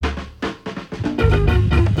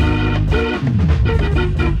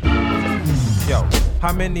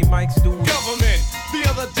How many mics do we? Government, the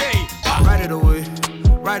other day. Right it away,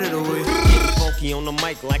 right it away. Get funky on the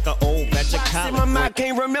mic like an old batch of collard. My mind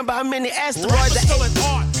can't remember how many asteroids Rappers I still ate. in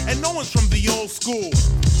art, and no one's from the old school.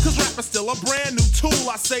 Cause rap is still a brand new tool.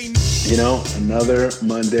 I say, You know, another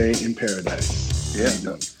Monday in paradise. Yeah,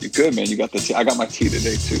 no, you're good, man. You got the tea. I got my tea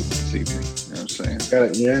today too this evening. You know what I'm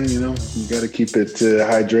saying? You know, you got to keep it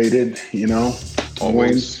hydrated. You know,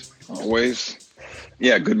 Always.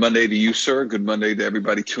 Yeah, good Monday to you, sir. Good Monday to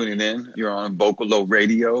everybody tuning in. You're on Vocalo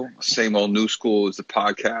Radio. Same Old New School is the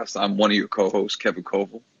podcast. I'm one of your co-hosts, Kevin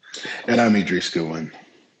Koval. And I'm Idris Goodwin.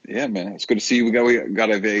 Yeah, man, it's good to see you. We got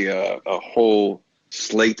a whole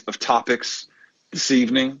slate of topics this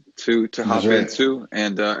evening to hop into,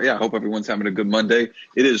 and I hope everyone's having a good Monday.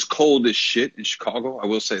 It is cold as shit in Chicago. I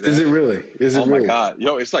will say that. Is it really? Oh my God,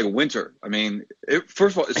 yo, it's like winter. I mean,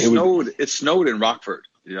 first of all, it snowed in Rockford.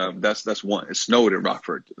 Yeah, that's one. It snowed in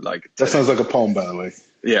Rockford. Like that sounds like a poem, by the way.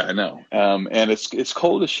 Yeah, I know. And it's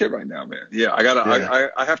cold as shit right now, man. Yeah,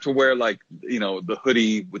 I have to wear the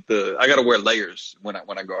hoodie with I gotta wear layers when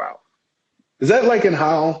I go out. Is that like in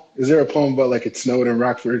Howl? Is there a poem about like it snowed in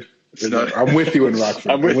Rockford? I'm with you in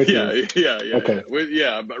Rockford. I'm with you. Okay.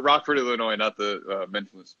 But Rockford, Illinois, not the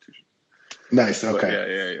mental institution. Nice.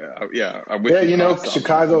 Okay. Yeah. I'm with you. You know,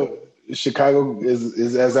 Chicago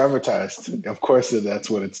is as advertised. Of course, that's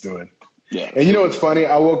what it's doing. Yeah. And you know what's funny?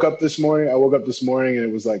 I woke up this morning and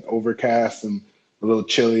it was like overcast and a little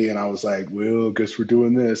chilly, and I was like, well, guess we're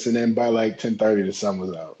doing this. And then by like 10:30, the sun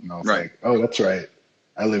was out, and I was like, oh, that's right.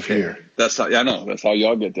 I live here. That's how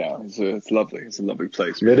y'all get down. It's lovely. It's a lovely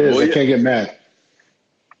place. It is. I can't get mad.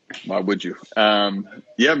 Why would you?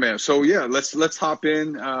 Yeah, man. So yeah, let's hop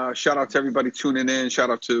in. Shout out to everybody tuning in. Shout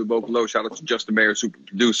out to Vocalo. Shout out to Justin Mayer, super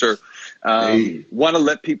producer. Want to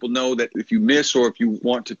let people know that if you miss or if you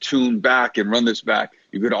want to tune back and run this back,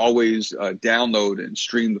 you could always download and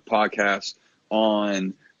stream the podcast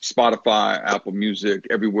on Spotify, Apple Music,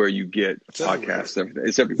 everywhere you get podcasts. Everything.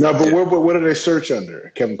 It's everywhere. No, but what do they search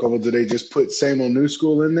under, Kevin Koval? Do they just put Same Old New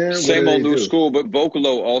School in there? Same Old New School, but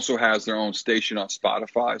Vocalo also has their own station on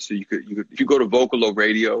Spotify. So you could if you go to Vocalo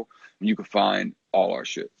Radio, you can find all our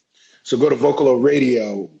shit. So go to Vocalo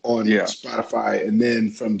Radio on Spotify, and then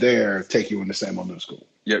from there take you into Same Old New School.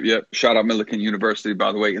 Yep. Shout out Millikan University,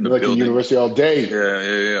 by the way, in the Millikan building. University all day.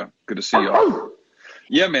 Yeah. Good to see y'all.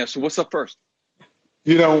 Yeah, man. So what's up first?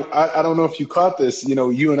 You know, I don't know if you caught this. You know,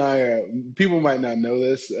 you and I, people might not know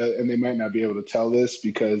this, and they might not be able to tell this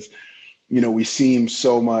because, you know, we seem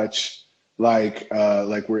so much like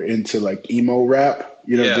we're into like emo rap.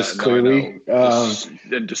 You know, just clearly.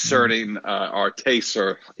 And discerning our tastes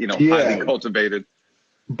are, highly cultivated.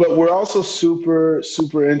 But we're also super,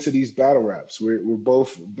 super into these battle raps. We're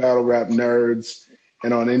both battle rap nerds,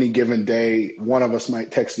 and on any given day, one of us might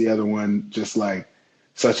text the other one just like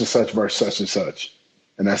such and such versus such and such.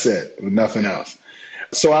 And that's it, nothing else.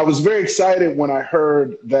 So I was very excited when I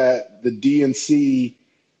heard that the DNC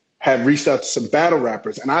had reached out to some battle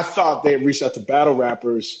rappers. And I thought they had reached out to battle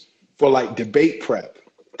rappers for like debate prep.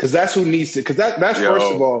 Because that's who needs to, because that's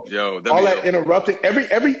first of all that interrupting,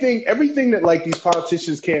 everything that like these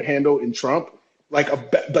politicians can't handle in Trump,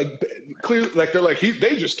 clearly, like they're like,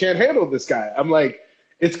 they just can't handle this guy. I'm like,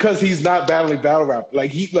 it's because he's not battling battle rap.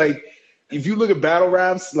 If you look at battle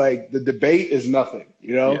raps, like the debate is nothing,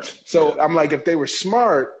 you know? Yeah. So I'm like, if they were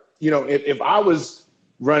smart, you know, if I was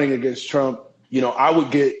running against Trump, you know, I would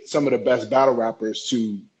get some of the best battle rappers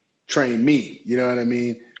to train me, you know what I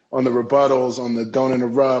mean? On the rebuttals, on the don't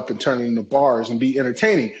interrupt and turn it into bars and be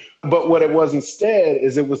entertaining. But what it was instead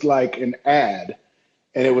is it was like an ad.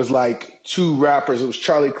 And it was like two rappers. It was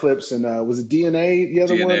Charlie Clips and was it DNA the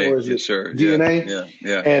other one, or is it DNA?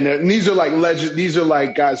 Yeah. And these are like legends. These are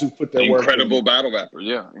like guys who put their work. Incredible battle rappers,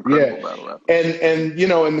 Incredible battle rappers. And you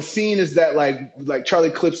know, and the scene is that like Charlie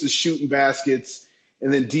Clips is shooting baskets,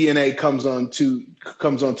 and then DNA comes onto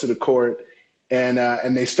the court,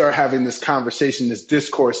 and they start having this conversation, this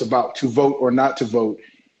discourse about to vote or not to vote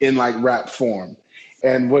in like rap form.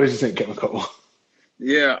 And what did you think, Kevin Koval?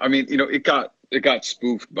 Yeah, I mean, you know, it got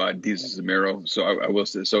spoofed by Deezus and Mero. So I will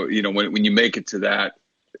say, so, you know, when you make it to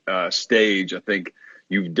that stage, I think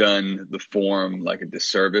you've done the form like a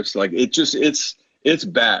disservice. Like it's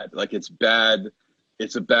bad. Like it's bad.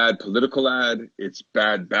 It's a bad political ad. It's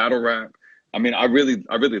bad battle rap. I mean, I really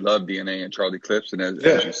love DNA and Charlie Clips. And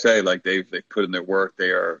as you say, like they put in their work.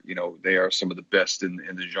 They are some of the best in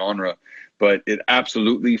the genre. But it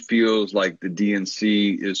absolutely feels like the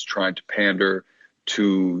DNC is trying to pander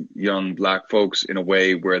to young Black folks in a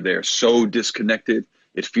way where they're so disconnected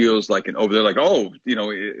it feels like they're like, oh,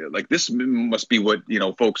 like this must be what,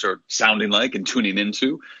 folks are sounding like and tuning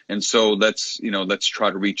into. And so let's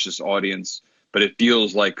try to reach this audience. But it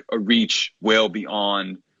feels like a reach well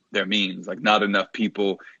beyond their means, like not enough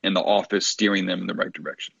people in the office steering them in the right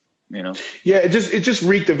direction. Yeah, it just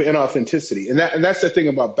reeked of inauthenticity. And that's the thing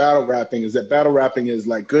about battle rapping, is that battle rapping is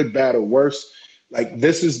like good, bad, or worse. Like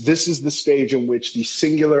this is the stage in which the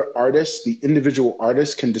singular artist, the individual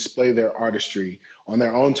artist, can display their artistry on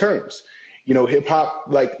their own terms. Hip hop,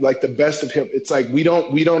 like the best of hip, it's like we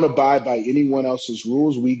don't abide by anyone else's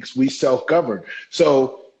rules. We self-govern.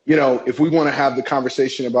 So, if we want to have the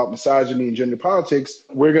conversation about misogyny and gender politics,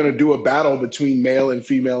 we're going to do a battle between male and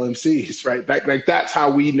female MCs, right? Like that's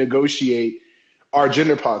how we negotiate our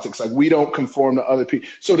gender politics. Like we don't conform to other people.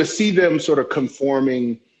 So to see them sort of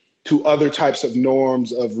conforming to other types of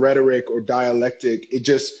norms of rhetoric or dialectic,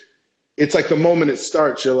 it's like the moment it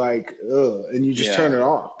starts, you're like, ugh, and you just turn it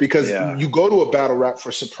off, because you go to a battle rap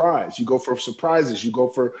for surprise. You go for surprises. You go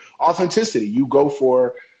for authenticity. You go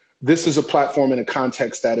for, this is a platform in a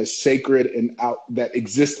context that is sacred and that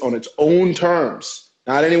exists on its own terms,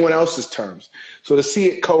 not anyone else's terms. So to see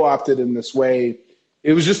it co-opted in this way,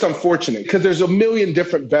 it was just unfortunate, because there's a million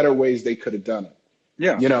different better ways they could have done it.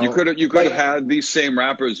 Yeah, you could have had these same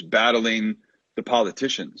rappers battling the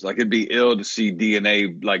politicians. Like it'd be ill to see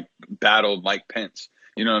DNA like battle Mike Pence.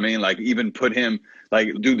 You know what I mean? Like even put him, like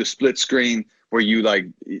do the split screen where you like,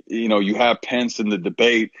 you have Pence in the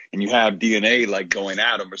debate and you have DNA like going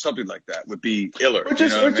at him or something like that would be iller. Or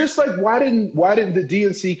just like, why didn't the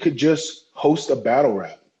DNC could just host a battle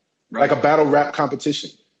rap, like a battle rap competition?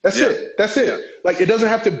 That's it. That's it. Yeah. Like it doesn't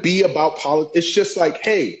have to be about politics. It's just like,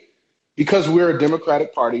 hey, because we're a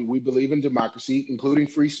democratic party, we believe in democracy, including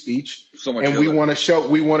free speech, and we want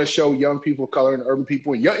to show young people of color and urban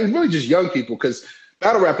people and really just young people, because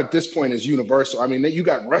battle rap at this point is universal. I mean, you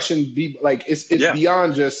got Russian people, like it's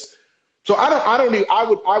beyond just. So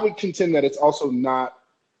I would contend that it's also not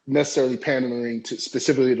necessarily pandering to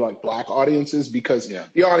specifically to like Black audiences, because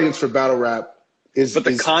the audience for battle rap is. But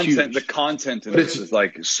the content in this is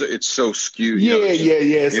like it's so skewed. Yeah.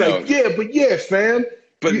 It's like, fam.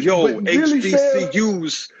 But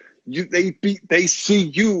HBCUs, they see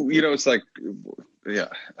you. It's like, I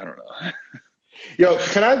don't know. Yo,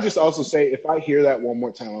 can I just also say, if I hear that one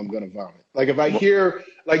more time, I'm gonna vomit. Like if I hear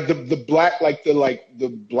like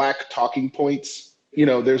the black talking points,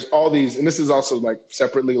 there's all these, and this is also like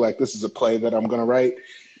separately, like this is a play that I'm gonna write,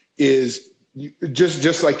 is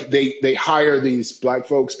just like they hire these Black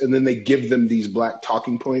folks and then they give them these Black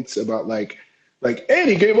talking points about like, and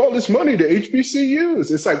he gave all this money to HBCUs.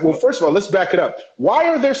 It's like, well, first of all, let's back it up. Why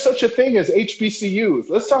are there such a thing as HBCUs?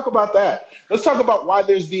 Let's talk about that. Let's talk about why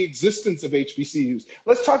there's the existence of HBCUs.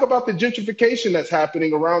 Let's talk about the gentrification that's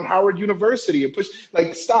happening around Howard University and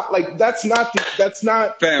stop. Like that's not.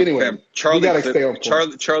 Anyway,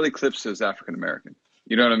 Charlie Clips is African American.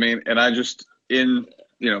 You know what I mean? And I just, being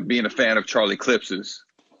a fan of Charlie Clips's,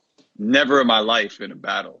 never in my life in a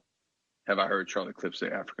battle have I heard Charlie Clips say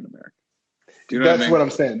African American. That's what I'm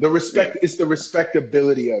saying. The respect, it's the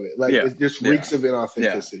respectability of it. Like it just reeks of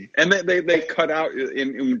inauthenticity. Yeah. And they cut out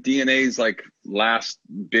in DNA's like last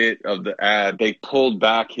bit of the ad. They pulled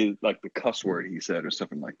back his like the cuss word he said or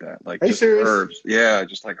something like that. Like just herbs. Yeah,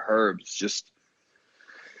 just like herbs. Just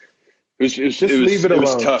leave it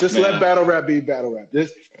alone. Tough, just let battle rap be battle rap.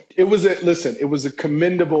 It was a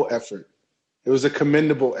commendable effort. It was a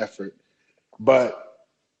commendable effort, but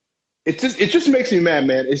it just makes me mad,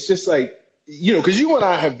 man. It's just like, because you and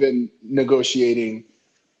I have been negotiating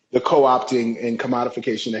the co-opting and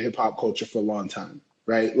commodification of hip hop culture for a long time,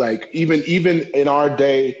 right? Like even in our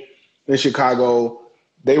day in Chicago,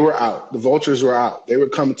 they were out. The vultures were out. They were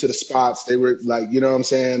coming to the spots. They were like, you know what I'm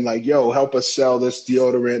saying? Like, yo, help us sell this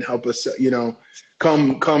deodorant. Help us,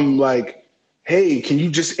 come like, hey, can you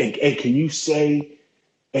just say,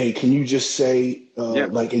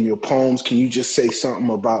 like in your poems, can you just say something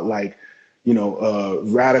about like,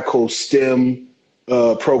 radical STEM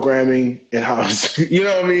programming and how, you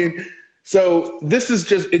know what I mean? So this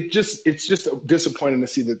is it's just disappointing to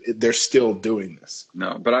see that they're still doing this.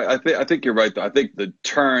 No, but I think you're right though. I think the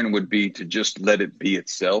turn would be to just let it be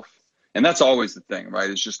itself. And that's always the thing, right?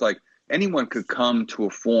 It's just like anyone could come to a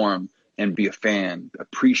forum and be a fan,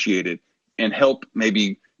 appreciate it, and help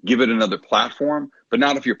maybe give it another platform, but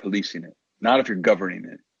not if you're policing it, not if you're governing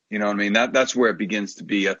it. You know what I mean? That's where it begins to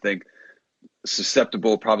be, I think,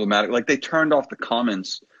 susceptible, problematic. Like they turned off the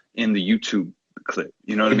comments in the YouTube clip.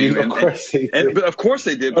 You know what I mean? Of course they did. But of course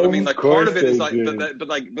they did. But I mean, like part of it is like, but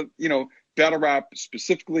battle rap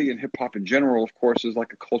specifically and hip hop in general, of course, is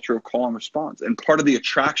like a culture of call and response. And part of the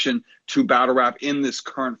attraction to battle rap in this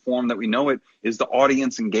current form that we know it is the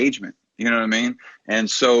audience engagement. You know what I mean? And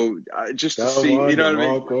so just to see, you know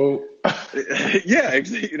what I mean? Yeah,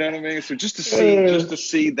 you know what I mean? So just to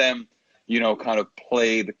see them, you know, kind of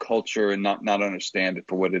play the culture and not understand it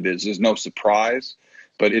for what it is. There's no surprise,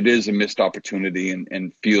 but it is a missed opportunity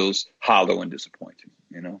and feels hollow and disappointing,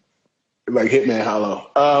 you know? Like Hitman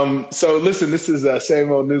Hollow. So listen, this is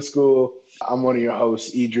Same Old New School. I'm one of your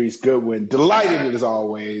hosts, Idris Goodwin. Delighted as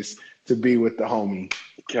always to be with the homie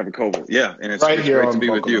Kevin Coble. Yeah, and it's right here great on to be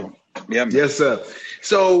with you. Home. Yeah, man. Yes, sir.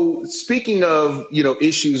 So speaking of, you know,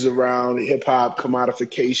 issues around hip hop,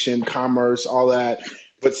 commodification, commerce, all that,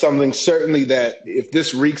 but something certainly that if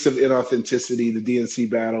this reeks of inauthenticity, the DNC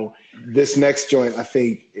battle, this next joint, I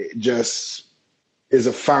think it just is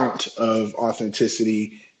a fount of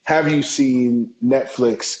authenticity. Have you seen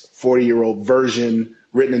Netflix 40-year-old version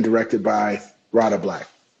written and directed by Rada Black,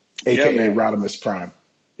 a.k.a. Rodimus Prime?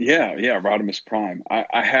 Yeah, Rodimus Prime.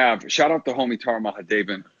 I have. Shout out to homie Tara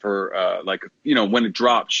Mahadevan for like, you know, when it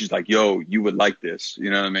dropped, she's like, yo, you would like this. You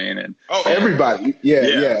know what I mean? And everybody.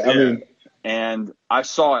 Yeah. I mean, and I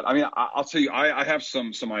saw it. I mean, I'll tell you, I have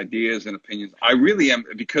some ideas and opinions. I really am,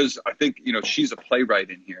 because I think, you know, she's a playwright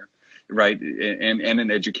in here, right? And an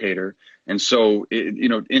educator. And so, you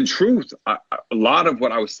know, in truth, a lot of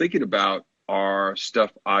what I was thinking about are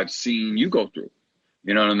stuff I've seen you go through.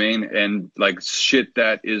 You know what I mean? And like shit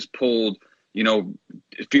that is pulled, you know,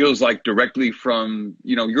 it feels like directly from,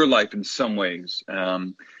 you know, your life in some ways.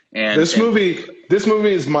 And this movie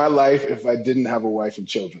is my life if I didn't have a wife and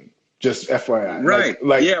children. Just FYI. Right.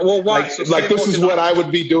 Like yeah. Well, why? Like this is what I would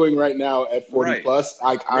be doing right now at 40 plus.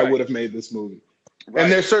 I would have made this movie. Right.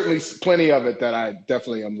 And there's certainly plenty of it that I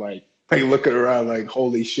definitely am like looking around like,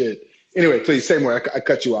 holy shit. Anyway, please say more. I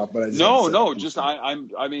cut you off, but I just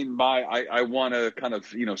I want to kind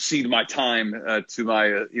of, you know, cede my time to my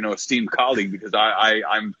you know, esteemed colleague, because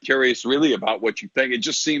I'm curious really about what you think. It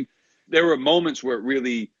just seemed there were moments where it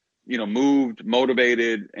really, you know, moved,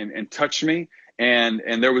 motivated, and touched me. And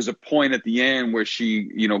there was a point at the end where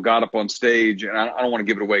she, you know, got up on stage, and I don't want to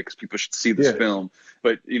give it away because people should see this film,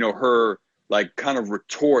 but you know, her like kind of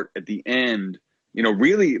retort at the end. You know,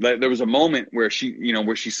 really, like, there was a moment where she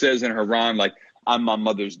says in her rhyme, like, I'm my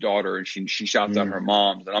mother's daughter, and she shouts out her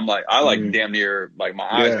mom's. And I'm like, damn near, like, my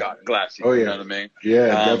eyes got glassy. You know what I mean? Yeah,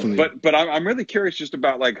 definitely. But I'm really curious just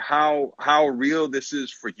about, like, how real this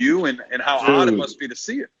is for you and how odd it must be to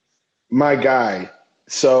see it. My guy.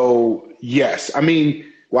 So, yes. I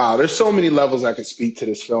mean, wow, there's so many levels I could speak to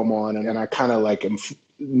this film on, and I kind of, like, am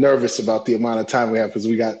nervous about the amount of time we have because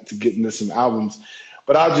we got to get into some albums.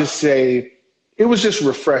 But I'll just say, it was just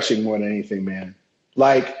refreshing more than anything, man.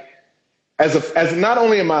 Like, as not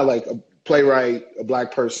only am I like a playwright, a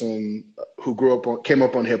Black person who came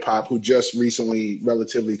up on hip hop, who just recently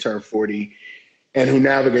relatively turned 40, and who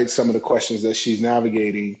navigates some of the questions that she's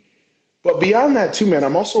navigating. But beyond that too, man,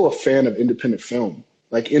 I'm also a fan of independent film.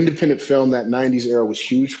 Like independent film, that 90s era was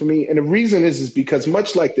huge for me. And the reason is because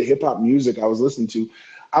much like the hip hop music I was listening to,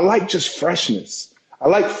 I like just freshness. I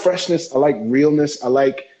like freshness. I like realness. I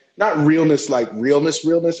like not realness like realness,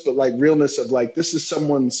 but like realness of like, this is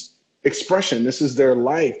someone's expression. This is their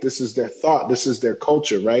life. This is their thought. This is their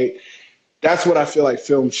culture, right? That's what I feel like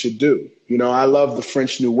film should do. You know, I love the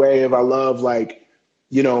French New Wave. I love I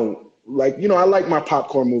like my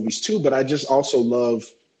popcorn movies too, but I just also love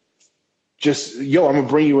just, I'm gonna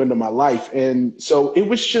bring you into my life. And so it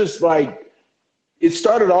was just like, it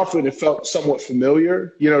started off and it felt somewhat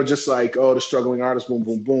familiar, you know, just like, oh, the struggling artist, boom,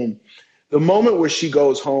 boom, boom. The moment where she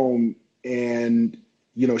goes home and,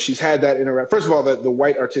 you know, she's had that first of all, the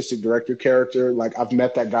white artistic director character, like I've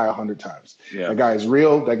met that guy 100 times. Yeah. That guy is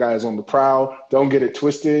real. That guy is on the prowl. Don't get it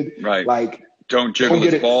twisted. Right. Like, don't jiggle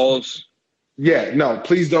his balls. Yeah, no,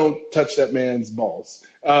 please don't touch that man's balls.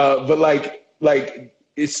 But like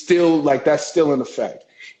it's still like, that's still in effect.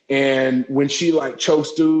 And when she like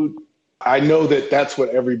chokes dude, I know that's what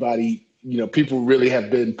everybody, you know, people really have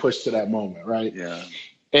been pushed to that moment. Right. Yeah.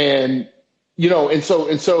 And, you know, and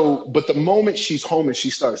so, but the moment she's home and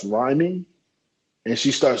she starts rhyming and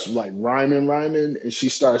she starts like rhyming, and she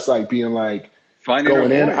starts like being like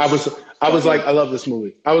going in, I was like, I love this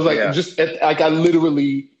movie. I was like, I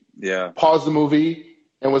literally paused the movie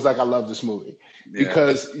and was like, I love this movie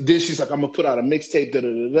because then she's like, I'm gonna put out a mixtape,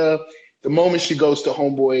 The moment she goes to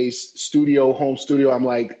Homeboy's home studio, I'm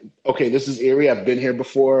like, okay, this is eerie. I've been here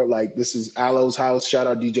before. Like, this is Aloe's house. Shout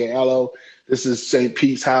out DJ Aloe. This is St.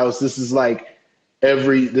 Pete's house. This is like you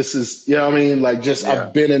know what I mean? Like, just,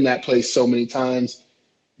 I've been in that place so many times.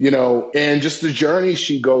 and just the journey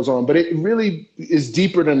she goes on. But it really is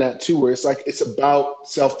deeper than that too, where it's like, it's about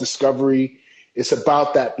self-discovery. It's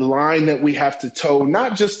about that line that we have to toe,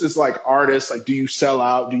 not just as like artists, like, do you sell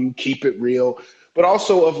out? Do you keep it real? But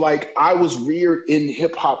also of like, I was reared in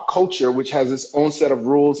hip hop culture, which has its own set of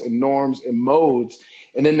rules and norms and modes.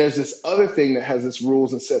 And then there's this other thing that has its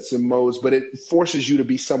rules and sets and modes, but it forces you to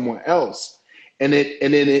be someone else. And then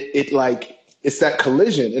it's that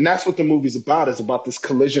collision. And that's what the movie's about. It's about this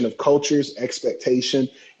collision of cultures, expectation,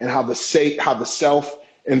 and how the self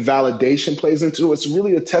and validation plays into it. It's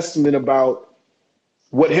really a testament about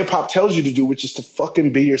what hip hop tells you to do, which is to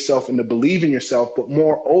fucking be yourself and to believe in yourself, but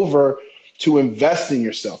moreover, to invest in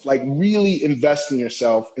yourself, like really invest in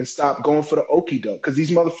yourself and stop going for the okie doke. Because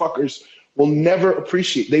these motherfuckers will never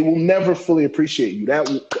fully appreciate you.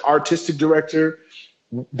 That artistic director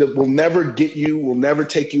that will never get you, will never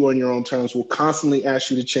take you on your own terms, will constantly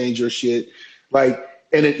ask you to change your shit. Like,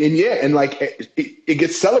 it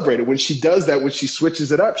gets celebrated. When she does that, when she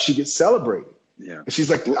switches it up, she gets celebrated. Yeah. And she's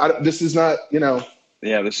like, this is not,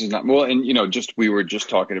 Yeah, this is not, well, and, we were just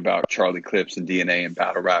talking about Charlie Clips and DNA and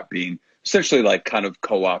battle rap being essentially like kind of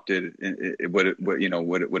co-opted what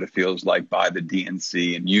it feels like by the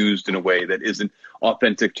DNC and used in a way that isn't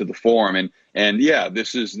authentic to the form. And yeah,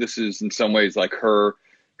 this is in some ways like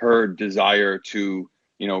her desire to,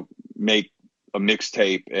 make a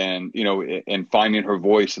mixtape and finding her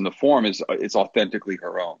voice in the form it's authentically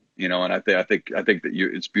her own, and I think that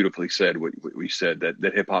it's beautifully said what we said,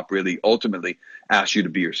 that hip hop really ultimately asks you to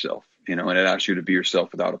be yourself. And it asks you to be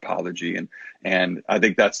yourself without apology. And I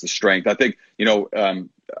think that's the strength. I think,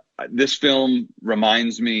 this film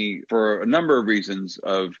reminds me for a number of reasons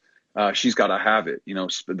of She's Gotta Have It,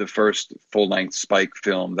 the first full-length Spike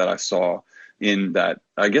film that I saw in that,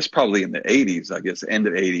 I guess probably in the 80s, end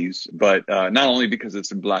of 80s, but not only because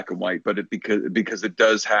it's in black and white, but because it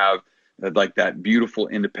does have like that beautiful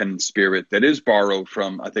independent spirit that is borrowed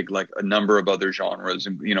from, I think, like a number of other genres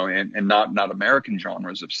and not American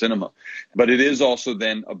genres of cinema. But it is also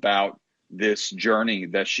then about this journey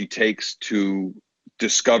that she takes to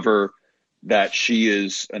discover that she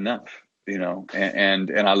is enough,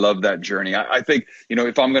 and I love that journey. I think,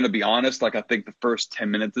 if I'm going to be honest, like, I think the first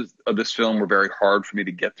 10 minutes of this film were very hard for me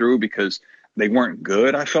to get through because they weren't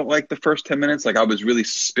good. I felt like the first 10 minutes, like I was really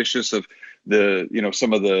suspicious of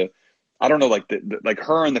some of the, I don't know, like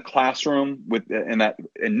her in the classroom and that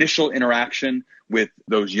initial interaction with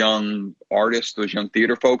those young artists, those young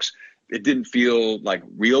theater folks. It didn't feel like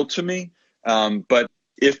real to me. But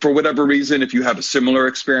if for whatever reason, if you have a similar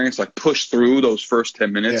experience, like push through those first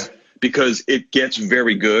 10 minutes because it gets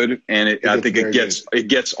very good. And I think it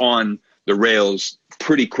gets on the rails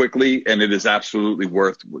pretty quickly, and it is absolutely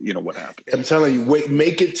worth what happened. I'm telling you,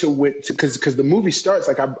 make it to because the movie starts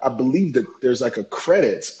like I believe that there's like a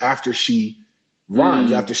credits after she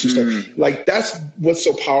rhymes, after she starts. Like, that's what's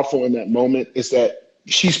so powerful in that moment is that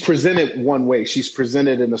she's presented one way. She's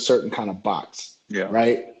presented in a certain kind of box,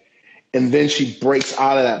 right? And then she breaks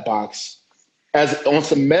out of that box as on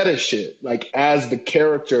some meta shit, like as the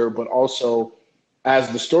character, but also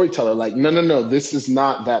as the storyteller. Like, no, this is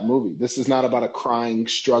not that movie. This is not about a crying,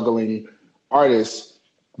 struggling artist,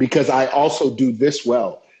 because I also do this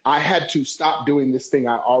well. I had to stop doing this thing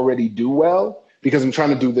I already do well because I'm trying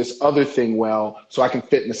to do this other thing well so I can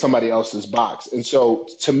fit into somebody else's box. And so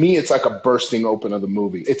to me, it's like a bursting open of the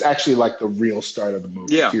movie. It's actually like the real start of the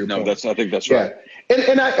movie. Yeah, no, I think that's right.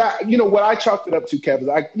 And I what I chalked it up to, Kev, is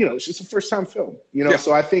it's just a first time film,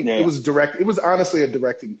 so I think it was direct. It was honestly a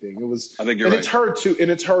directing thing. It was, I think you're right. It's her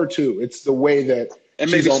too. It's the way that, and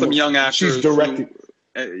maybe some young actors, she's directing,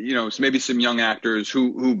 maybe some young actors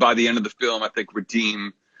who by the end of the film, I think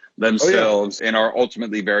redeem themselves and are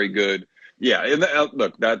ultimately very good. Yeah. And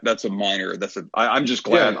look, that's a minor, I'm just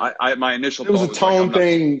glad my initial, it was a tone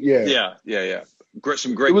thing. Yeah.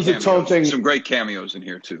 Some great, a tone thing. Some great cameos in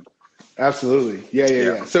here too. Absolutely.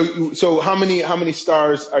 Yeah. So how many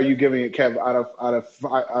stars are you giving it, Kev?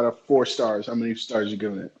 Out of 4 stars, how many stars are you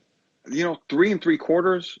giving it? 3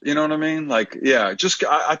 3/4. You know what I mean? Like,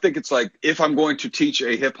 I think it's like, if I'm going to teach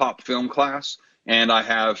a hip hop film class and I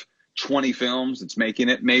have 20 films, it's making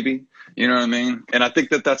it, maybe, you know what I mean? And I think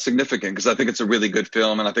that's significant because I think it's a really good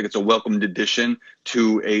film and I think it's a welcomed addition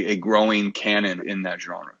to a growing canon in that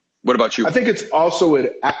genre. What about you? I think it's also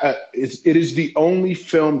it is the only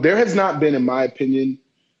film. There has not been, in my opinion,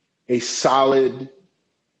 a solid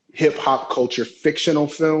hip hop culture fictional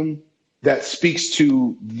film that speaks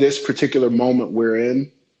to this particular moment we're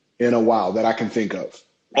in a while that I can think of.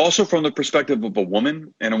 Also from the perspective of a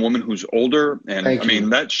woman and a woman who's older. And I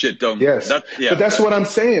mean, that shit don't. Yes. But that's what I'm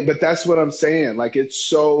saying. Like, it's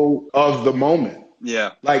so of the moment.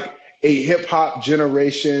 Yeah. Like a hip hop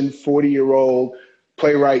generation, 40-year-old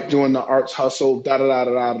playwright doing the arts hustle, da da da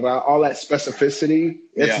da da da, all that specificity.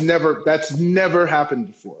 That's never happened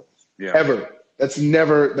before. Yeah. Ever. That's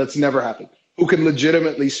never happened. Who can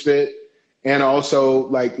legitimately spit and also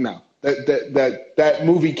like no. That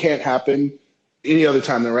movie can't happen any other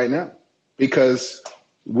time than right now because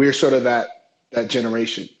we're sort of that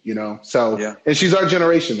generation, you know. So and she's our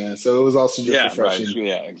generation, man. So it was also just refreshing. Right.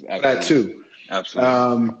 Yeah, exactly. That too.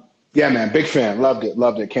 Absolutely. Yeah, man, big fan. Loved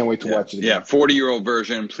it. Can't wait to watch it again. Yeah, 40-year-old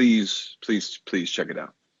version. Please check it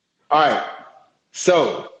out. All right.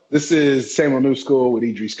 So this is Same Old New School with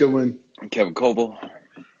Idris Goodwin and Kevin Coble.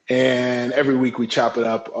 And every week we chop it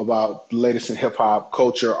up about the latest in hip hop,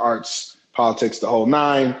 culture, arts, politics, the whole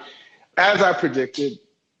nine. As I predicted,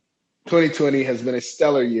 2020 has been a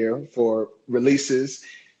stellar year for releases.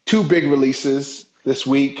 2 big releases this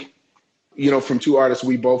week, you know, from 2 artists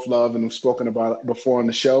we both love and have spoken about before on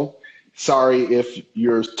the show. Sorry if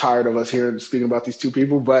you're tired of us here speaking about these 2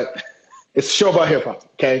 people, but it's a show about hip hop,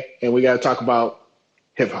 okay? And we got to talk about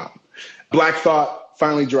hip hop. Black Thought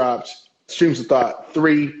finally dropped. Streams of Thought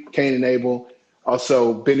 3, Cain and Abel.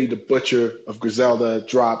 Also, Benny the Butcher of Griselda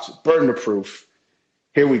dropped Burden of Proof.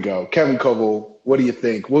 Here we go. Kevin Coble, what do you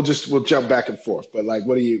think? We'll jump back and forth, but like,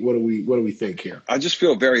 what do we think here? I just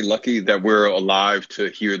feel very lucky that we're alive to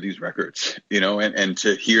hear these records, you know, and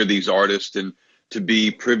to hear these artists and to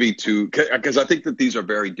be privy to, because I think that these are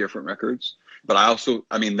very different records, but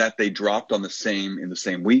I mean that they dropped in the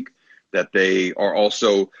same week, that they are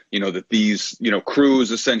also, you know, that these, you know,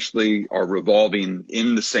 crews essentially are revolving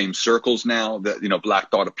in the same circles now. That, you know,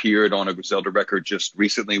 Black Thought appeared on a Griselda record just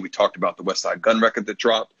recently. We talked about the West Side Gun record that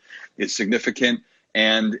dropped. It's significant.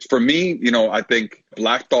 And for me, you know, I think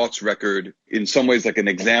Black Thought's record in some ways like an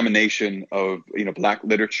examination of, you know, Black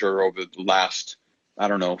literature over the last, I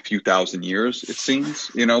don't know, few thousand years, it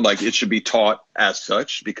seems, you know, like it should be taught as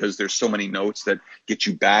such because there's so many notes that get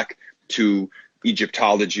you back to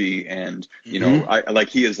Egyptology and, you know, I like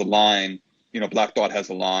he has a line, you know, Black Thought has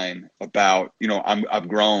a line about, you know, I've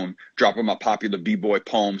grown, dropping my popular B-boy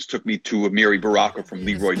poems took me to Amiri Baraka from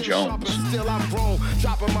Leroy Jones. Still I'm grown,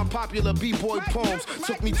 dropping my popular B-boy poems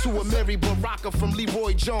took me to Amiri Baraka from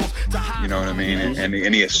Leroy Jones. You know what I mean? And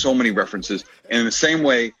he has so many references. And in the same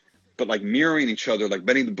way, but like mirroring each other, like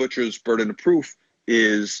Benny the Butcher's Burden of Proof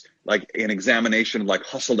is like an examination of like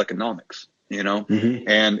hustle economics. You know,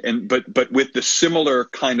 but with the similar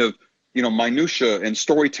kind of, you know, minutia and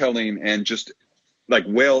storytelling and just like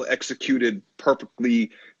well executed,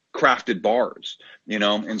 perfectly crafted bars, you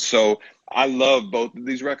know. And so I love both of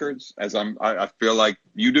these records as I feel like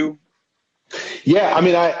you do. Yeah, I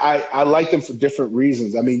mean, I like them for different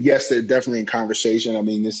reasons. I mean, yes, they're definitely in conversation. I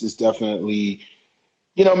mean, this is definitely,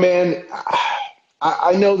 you know, man,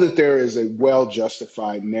 I know that there is a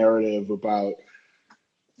well-justified narrative about,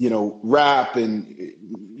 you know, rap and,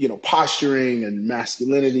 you know, posturing and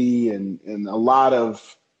masculinity and a lot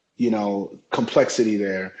of, you know, complexity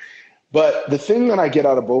there. But the thing that I get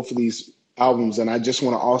out of both of these albums, and I just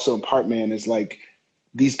want to also impart, man, is like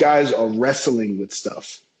these guys are wrestling with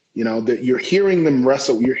stuff, you know, that you're hearing them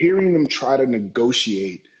wrestle. You're hearing them try to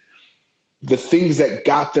negotiate the things that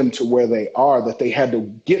got them to where they are, that they had to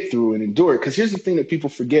get through and endure. Because here's the thing that people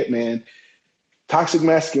forget, man. Toxic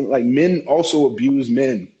masculinity, like men also abuse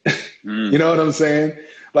men. You know what I'm saying?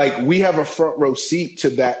 Like we have a front row seat to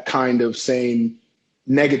that kind of same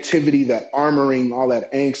negativity, that armoring, all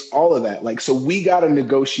that angst, all of that. Like, so we got to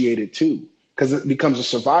negotiate it too, because it becomes a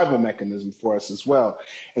survival mechanism for us as well.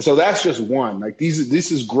 And so that's just one. Like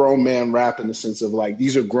this is grown man rap in the sense of like,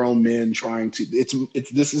 these are grown men trying to,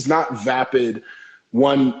 this is not vapid,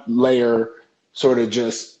 one layer sort of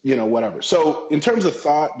just, you know, whatever. So in terms of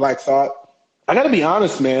Thought, Black Thought, I got to be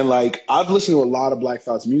honest, man. Like I've listened to a lot of Black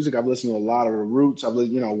Thought's music. I've listened to a lot of the Roots. I've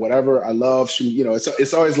listened, you know, whatever. I love, you know,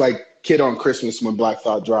 it's always like Kid on Christmas when Black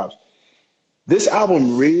Thought drops. This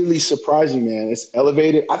album really surprised me, man. It's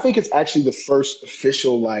elevated. I think it's actually the first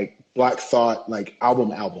official like Black Thought like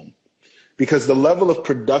album, because the level of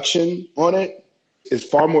production on it is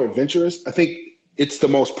far more adventurous. I think it's the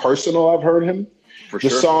most personal I've heard him. For the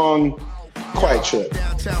sure. Song Quiet Trip.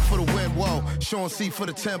 Downtown for the win, whoa. Sean C for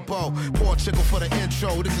the tempo. Poor Chickle for the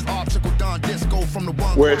intro. This is Article Don Disco from the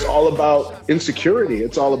one. Where it's all about insecurity.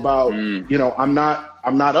 It's all about, you know, I'm not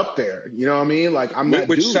up there. You know what I mean? Like I'm that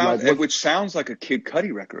dude. Which sounds like a Kid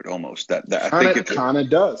Cudi record almost. That I think it kind of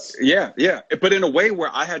does. Yeah. But in a way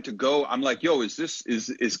where I had to go, I'm like, yo, is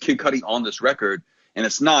Kid Cudi on this record? And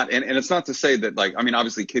it's not. And it's not to say that, like, I mean,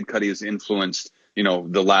 obviously Kid Cudi has influenced, you know,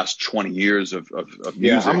 the last 20 years of music.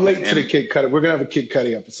 Yeah, I'm late to the Kid Cudi. We're gonna have a Kid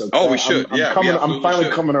Cudi episode. Oh, we should. I'm finally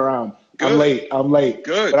coming around. Good. I'm late.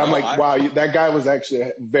 Good. But I'm No, like, wow, that guy was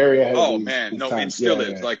actually very ahead of man, his no, time. it still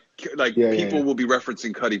Yeah, is. yeah. Like Yeah, people yeah. will be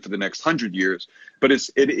referencing Cudi for the next 100 years, but it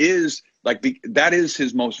is like that is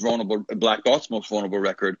his most vulnerable, Black Thought's most vulnerable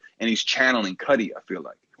record, and he's channeling Cudi, I feel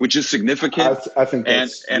like, which is significant. I think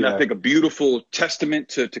that's, and I think a beautiful testament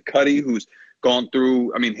to Cudi, who's gone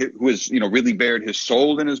through, I mean, who has, really bared his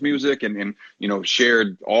soul in his music and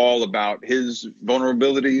shared all about his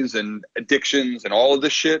vulnerabilities and addictions and all of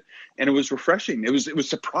this shit. And it was refreshing. It was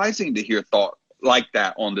surprising to hear thought like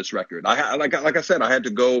that on this record. Like I said, I had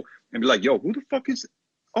to go and be like, yo, who the fuck is it?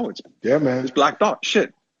 Oh, it's Black Thought.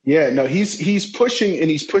 Shit. Yeah, no, he's pushing, and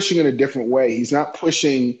he's pushing in a different way. He's not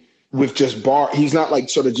pushing with just he's not like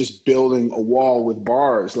sort of just building a wall with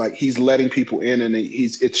bars. Like he's letting people in, and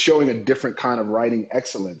it's showing a different kind of writing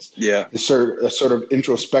excellence. Yeah, a sort of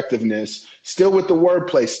introspectiveness, still with the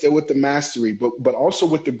wordplay, still with the mastery, but also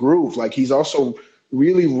with the groove. Like he's also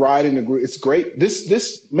really riding the groove. It's great.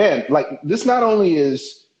 This man, like this, not only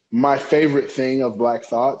is my favorite thing of Black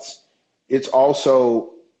Thoughts, it's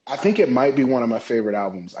also, I think it might be one of my favorite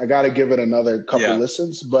albums. I got to give it another couple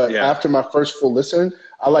listens, but after my first full listen,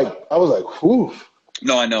 I was like, whew.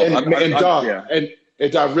 No, I know.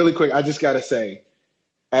 And Dog, really quick, I just got to say,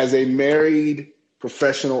 as a married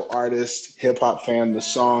professional artist, hip hop fan, the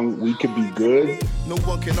song "We Could Be Good." No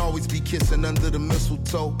one can always be kissing under the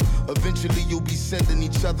mistletoe. Eventually, you'll be sending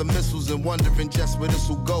each other missiles and wondering just where this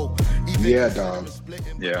will go. Yeah, dog.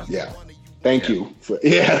 Yeah. Thank you.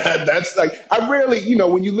 That's like, I rarely,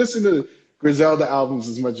 when you listen to Griselda albums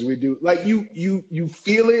as much as we do, like you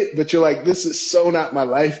feel it, but you're like, this is so not my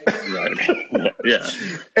life. Right. Yeah.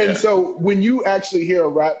 And so when you actually hear a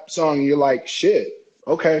rap song, you're like, shit,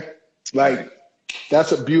 okay. Like,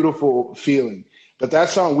 that's a beautiful feeling. But that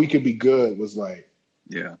song, "We Could Be Good," was like,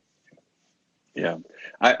 yeah. Yeah,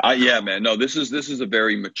 man. No, this is a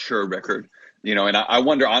very mature record. And I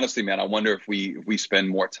wonder, honestly, man, if we spend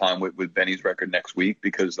more time with Benny's record next week,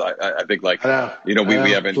 because I think, like, we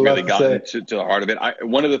haven't really gotten to the heart of it.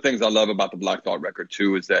 One of the things I love about the Black Thought record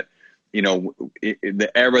too is that, in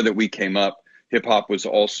the era that we came up, hip hop was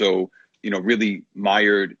also, really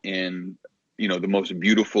mired in, the most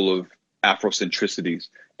beautiful of Afrocentricities.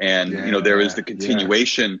 And, there is the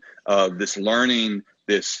continuation of this learning,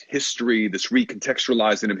 this history, this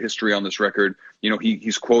recontextualizing of history on this record.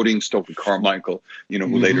 He's quoting Stokely Carmichael,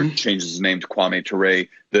 who later changes his name to Kwame Ture.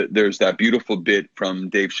 There's that beautiful bit from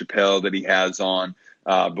Dave Chappelle that he has on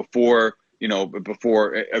before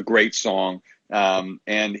a great song.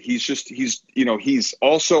 And he's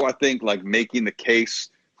also, I think, like, making the case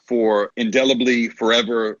for indelibly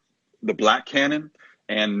forever the Black canon,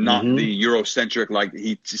 and not the Eurocentric, like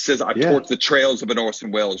he says, I torched the trails of an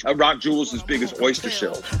Orson Welles. Rock Jewels as big as Oyster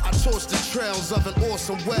Shell. I torched the trails of an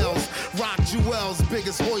Orson Welles. Rock Jewels, big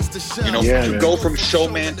as Oyster Shell. To go from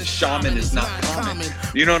showman to shaman is not common.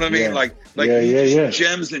 You know what I mean?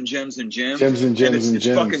 Gems and gems and gems. It's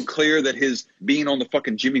fucking clear that his being on the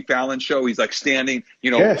fucking Jimmy Fallon show, he's like standing,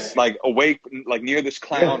 like awake, like near this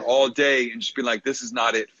clown all day, and just be like, this is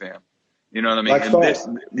not it, fam. You know what I mean? Like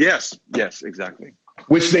yes, exactly.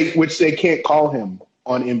 Which they can't call him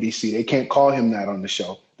on NBC. They can't call him that on the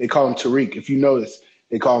show. They call him Tariq. If you notice,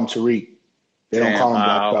 they call him Tariq. They don't call him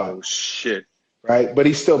Black Thought. Oh shit! Right, but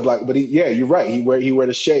he's still black. But you're right. He wear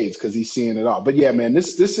the shades because he's seeing it all. But yeah, man,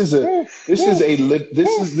 this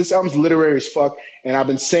album's literary as fuck. And I've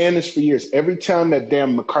been saying this for years. Every time that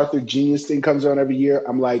damn MacArthur Genius thing comes around every year,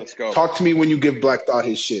 I'm like, talk to me when you give Black Thought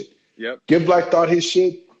his shit. Yep. Give Black Thought his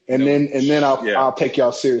shit. And then I'll take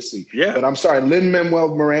y'all seriously. Yeah. But I'm sorry,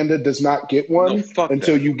 Lin-Manuel Miranda does not get one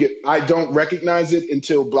until you get. I don't recognize it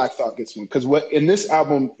until Black Thought gets one, because what in this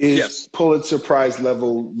album is Pulitzer Prize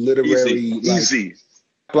level literary, easy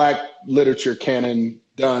Black literature canon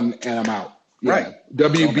done, and I'm out. Yeah. Right.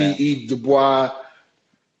 W.B.E. Du Bois.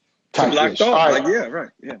 Black Thought.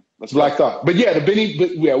 Black Thought. But yeah, the Benny.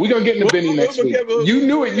 We're gonna get into Benny next week. You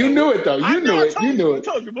knew it though. You knew it.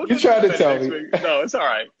 You tried to tell me. No, it's all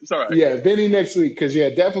right. Yeah, Benny next week, because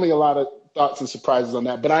definitely a lot of thoughts and surprises on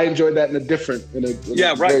that. But I enjoyed that in a different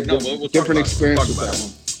different experience with that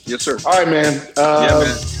one. Yes, sir. All right, man.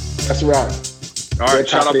 That's a wrap. All right,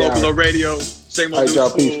 shout out Buffalo Radio. Same old. All right,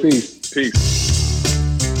 y'all. Peace. Peace.